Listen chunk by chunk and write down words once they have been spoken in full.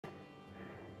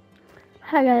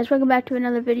Hi guys, welcome back to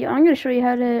another video. I'm going to show you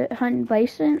how to hunt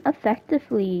bison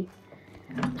effectively.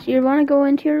 So you want to go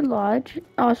into your lodge.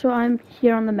 Also, I'm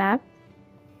here on the map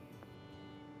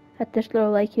at this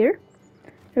little lake here.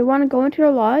 You want to go into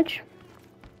your lodge.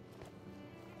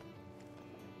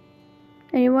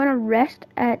 And you want to rest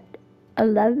at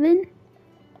 11.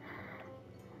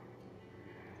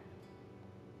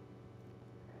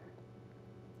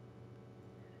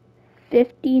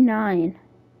 .59.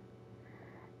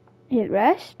 Hit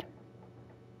rest.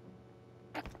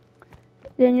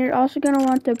 Then you're also going to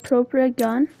want the appropriate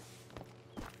gun.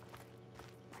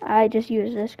 I just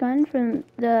used this gun from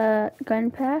the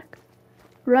gun pack.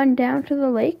 Run down to the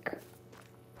lake.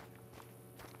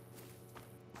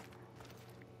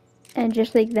 And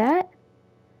just like that,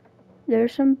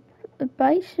 there's some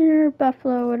bison or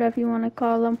buffalo, whatever you want to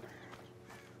call them.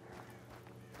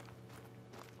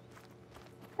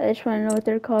 I just want to know what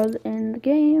they're called in the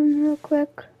game real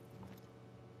quick.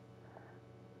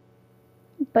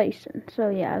 Bison. So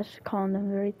yeah, I was calling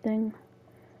them everything.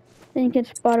 Then you can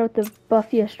spot out the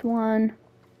buffiest one.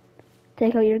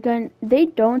 Take out your gun. They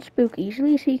don't spook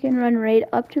easily, so you can run right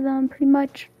up to them pretty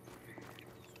much.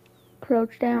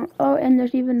 Crouch down. Oh, and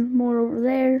there's even more over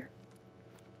there.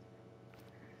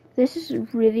 This is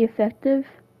really effective.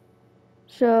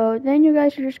 So then you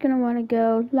guys are just going to want to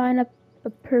go line up a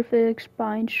perfect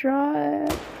spine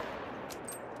shot.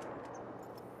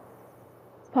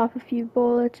 Pop a few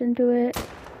bullets into it.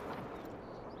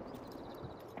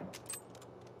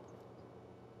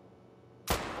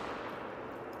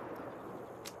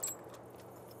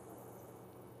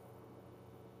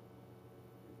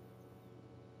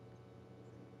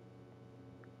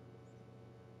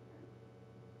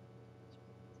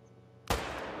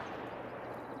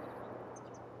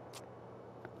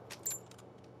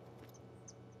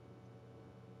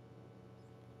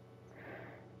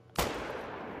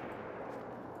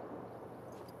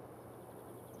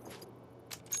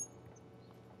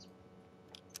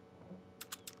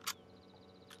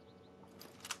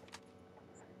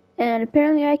 And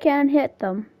apparently I can't hit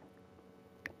them.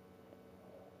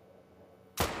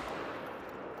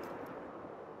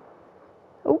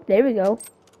 Oh, there we go.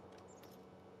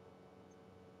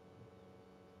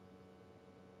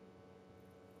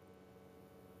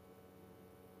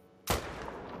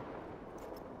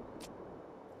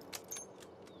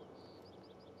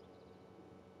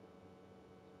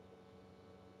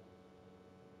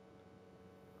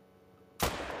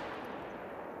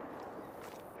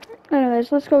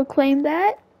 Anyways, let's go claim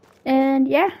that. And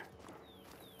yeah,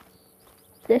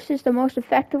 this is the most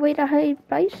effective way to hide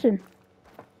bison.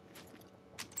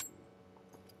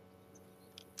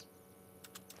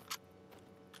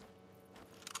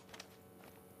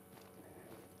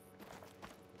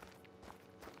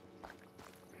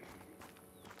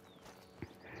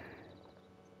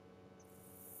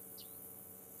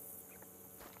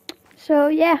 So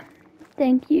yeah,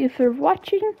 thank you for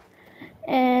watching,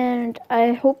 and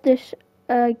I hope this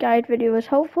guide video was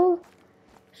helpful.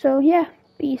 So yeah,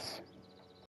 peace.